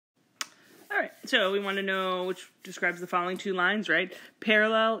right, so we want to know which describes the following two lines, right?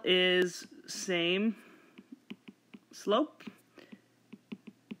 Parallel is same slope,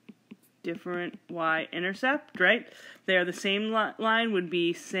 different y-intercept, right? There, the same line would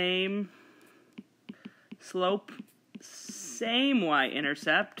be same slope, same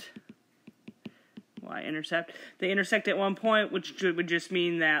y-intercept. They intersect at one point, which would just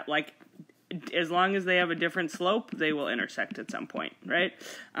mean that, like, as long as they have a different slope, they will intersect at some point, right?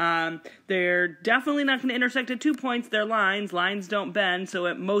 They're definitely not going to intersect at 2 points. They're lines. Lines don't bend, so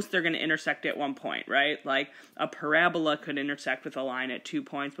at most they're going to intersect at 1 point, right? Like a parabola could intersect with a line at 2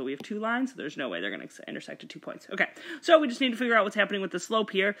 points, but we have two lines, so there's no way they're going to intersect at 2 points. Okay, so we just need to figure out what's happening with the slope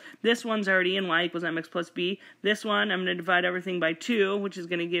here. This one's already in y equals mx plus b. This one, I'm going to divide everything by 2, which is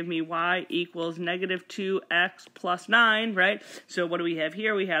going to give me y equals negative 2x plus 9, right? So what do we have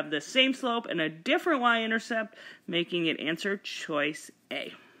here? We have the same slope and a different y-intercept, making it answer choice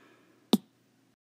A.